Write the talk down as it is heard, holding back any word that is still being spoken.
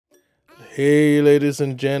Hey, ladies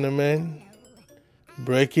and gentlemen,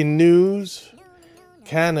 breaking news.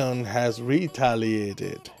 Canon has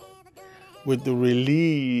retaliated with the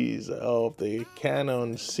release of the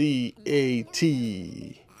Canon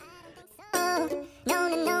C80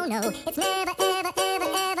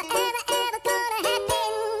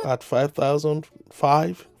 at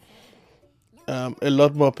 5,005. A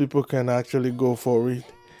lot more people can actually go for it.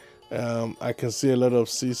 I can see a lot of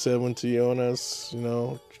C70 owners,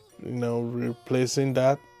 replacing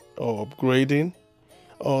that or upgrading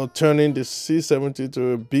or turning the C70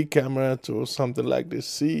 to a big camera to something like the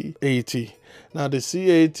C80. Now the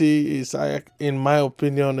C80 is, in my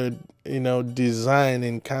opinion, designed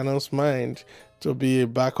in Canon's mind to be a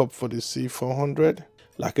backup for the C400,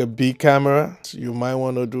 like a big camera. You might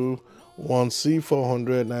want to do one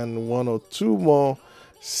C400 and one or two more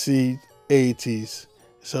C80s.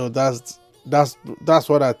 So that's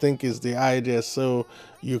what I think is the idea. So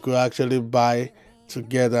you could actually buy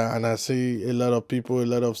together, and I see a lot of people, a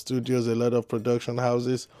lot of studios, a lot of production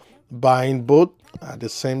houses buying both at the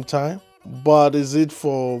same time. But is it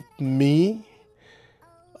for me?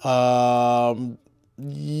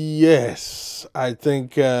 Yes, I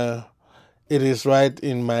think it is right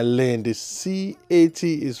in my lane. The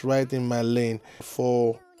C80 is right in my lane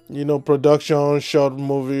for production, short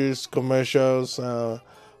movies, commercials,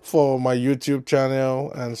 for my YouTube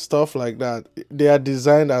channel and stuff like that. They are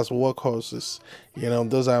designed as workhorses.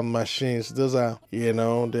 Those are machines. Those are, they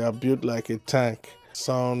are built like a tank.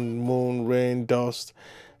 Sun, moon, rain, dust,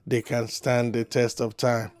 they can stand the test of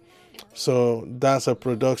time. So that's a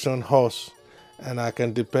production horse, and I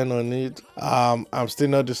can depend on it. I'm still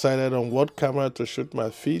not decided on what camera to shoot my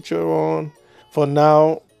feature on. For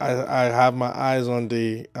now, I have my eyes on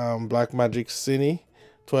the Blackmagic Cine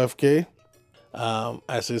 12K.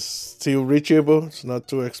 As it's still reachable, it's not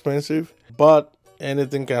too expensive, but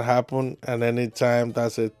anything can happen at any time.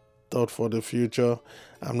 That's a thought for the future.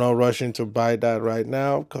 I'm not rushing to buy that right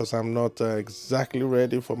now because I'm not exactly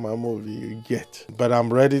ready for my movie yet, but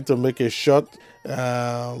I'm ready to make a shot,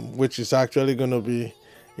 which is actually going to be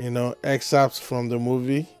excerpts from the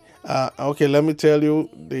movie. Okay, let me tell you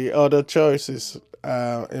the other choices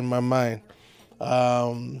in my mind.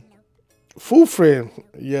 Full frame.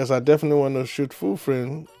 Yes, I definitely want to shoot full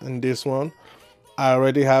frame in this one. I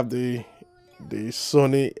already have the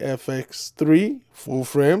Sony FX3 full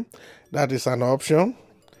frame. That is an option.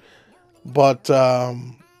 But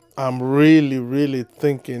I'm really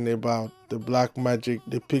thinking about the Blackmagic,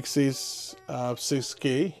 the Pyxis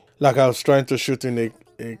 6K. Like I was trying to shoot in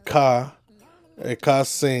a car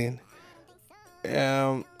scene.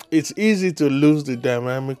 It's easy to lose the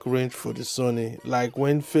dynamic range for the Sony. Like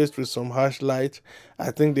when faced with some harsh light,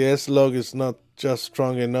 I think the S-Log is not just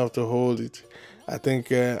strong enough to hold it. I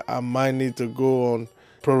think I might need to go on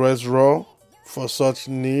ProRes RAW for such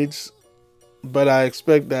needs, but I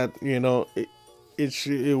expect that it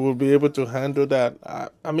will be able to handle that.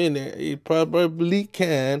 I mean, it probably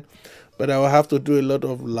can, but I will have to do a lot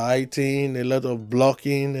of lighting, a lot of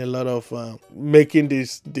blocking, a lot of making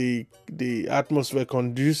the atmosphere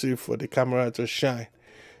conducive for the camera to shine.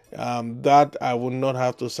 That I will not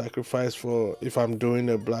have to sacrifice for if I'm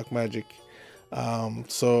doing a Blackmagic.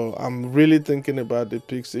 So I'm really thinking about the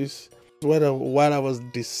Pyxis. While I was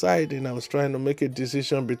deciding, I was trying to make a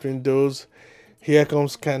decision between those. Here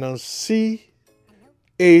comes Canon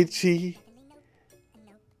C80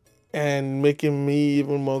 and making me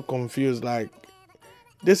even more confused. Like,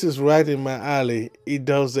 this is right in my alley. It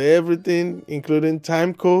does everything, including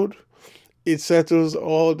time code. It settles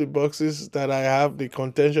all the boxes that I have, the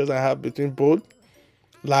contentions I have between both.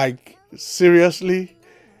 Like, seriously,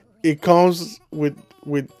 it comes with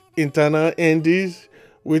internal NDs,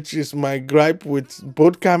 which is my gripe with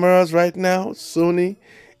both cameras right now, Sony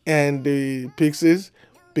and the Pyxis,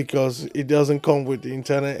 because it doesn't come with the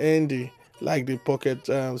internal ND like the Pocket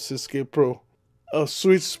 6K Pro. A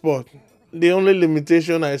sweet spot. The only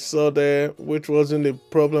limitation I saw there, which wasn't a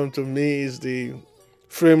problem to me, is the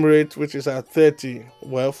frame rate, which is at 30.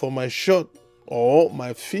 Well, for my shot or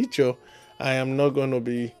my feature, I am not going to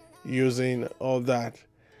be using all that.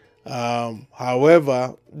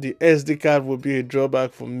 However, the SD card will be a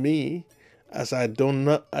drawback for me, as I do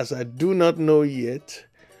not know yet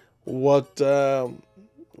what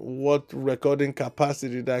recording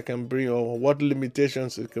capacity that can bring, or what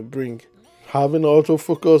limitations it can bring. Having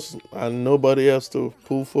autofocus and nobody else to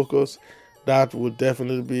pull focus, that would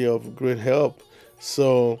definitely be of great help.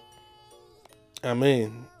 So I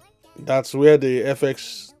mean, that's where the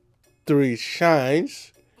FX3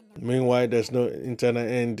 shines. Meanwhile, there's no internal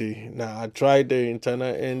ND. Now, I tried the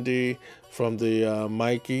internal ND from the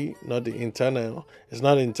Mikey, not the internal. It's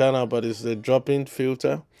not internal, but it's the drop-in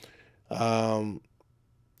filter.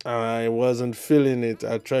 I wasn't feeling it.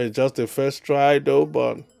 I tried just the first try though,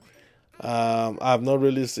 but I've not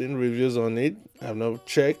really seen reviews on it. I've not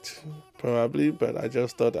checked probably, but I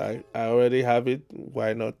just thought I already have it.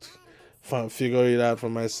 Why not figure it out for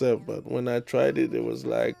myself? But when I tried it, it was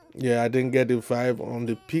like, yeah, I didn't get the vibe on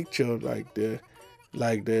the picture. Like the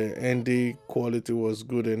ND quality was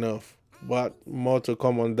good enough, but more to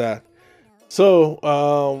come on that. So,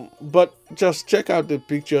 but just check out the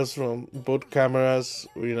pictures from both cameras,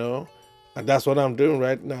 and that's what I'm doing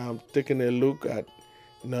right now. I'm taking a look at,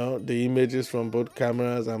 the images from both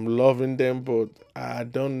cameras. I'm loving them both. I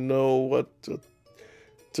don't know what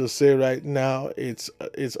to say right now. It's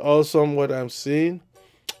awesome what I'm seeing.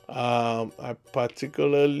 I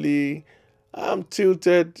particularly, I'm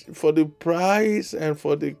tilted for the price and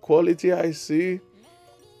for the quality I see.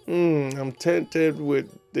 I'm tempted with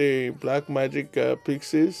the Blackmagic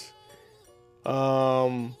pyxis,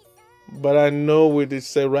 but I know with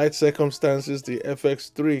the right circumstances, the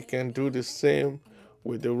FX3 can do the same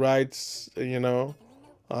with the right,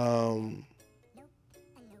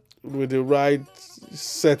 with the right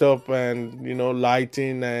setup and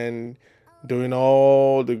lighting and doing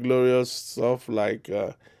all the glorious stuff like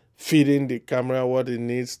feeding the camera what it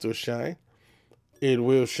needs to shine. It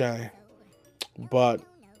will shine, but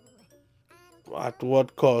at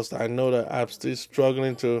what cost? I know that I'm still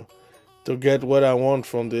struggling to get what I want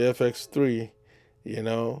from the FX3,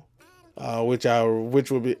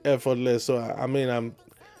 which will be effortless. So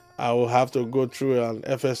I will have to go through an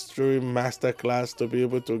FX3 masterclass to be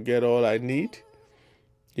able to get all I need,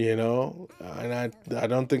 and I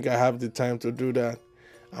don't think I have the time to do that.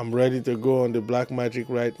 I'm ready to go on the Blackmagic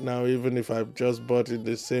right now. Even if I've just bought it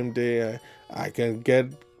the same day, I can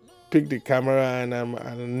pick the camera, and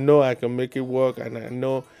I know I can make it work, and I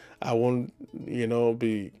know I won't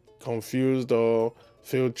be confused or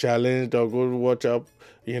feel challenged or go watch up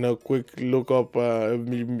quick look up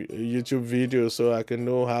YouTube videos so I can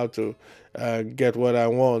know how to get what I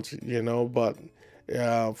want, but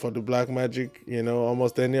for the Blackmagic,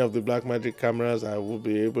 almost any of the Blackmagic cameras I will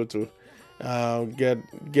be able to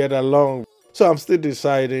get along. So I'm still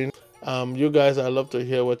deciding. You guys, I'd love to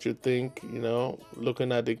hear what you think,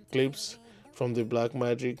 looking at the clips from the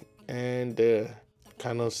Blackmagic and the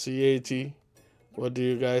Canon C80. What do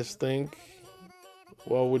you guys think?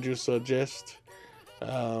 What would you suggest?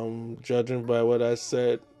 Judging by what I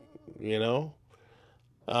said,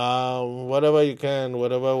 whatever you can,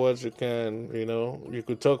 whatever words you can, you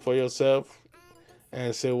could talk for yourself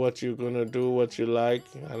and say what you're gonna do, what you like,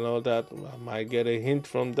 and all that. I might get a hint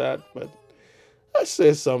from that, but let's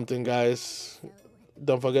say something, guys.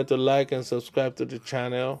 Don't forget to like and subscribe to the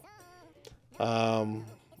channel.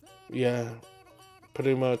 Yeah,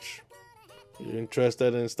 pretty much. You're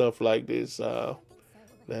interested in stuff like this,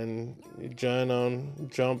 then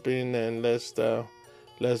jump in, and let's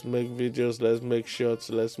make videos, let's make shorts,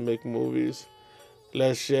 let's make movies,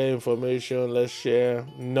 let's share information, let's share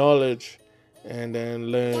knowledge, and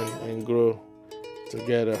then learn and grow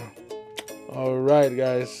together. All right,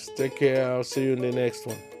 guys, take care. I'll see you in the next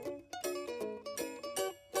one.